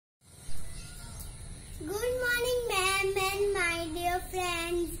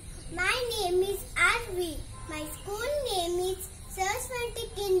friends. My name is Arvi. My school name is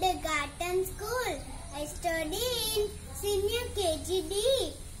Sr.kg School. I study in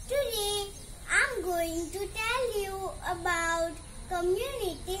Sr.kg. Today, I'm going to tell you about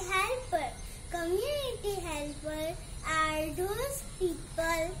community helper. Community helper are those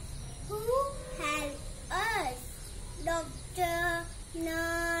people who help us. Doctor,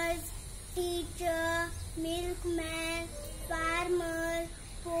 nurse, teacher, milkman, farmer,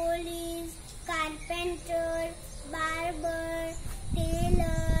 police, carpenter, barber,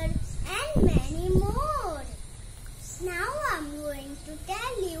 tailor, and many more. Now I'm going to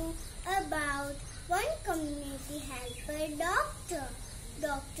tell you about one community helper, doctor.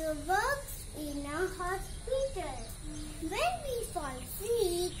 Doctor works in a hospital. When we fall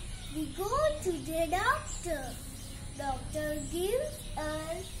sick, we go to the doctor. Doctor gives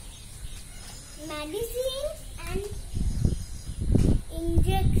us medicine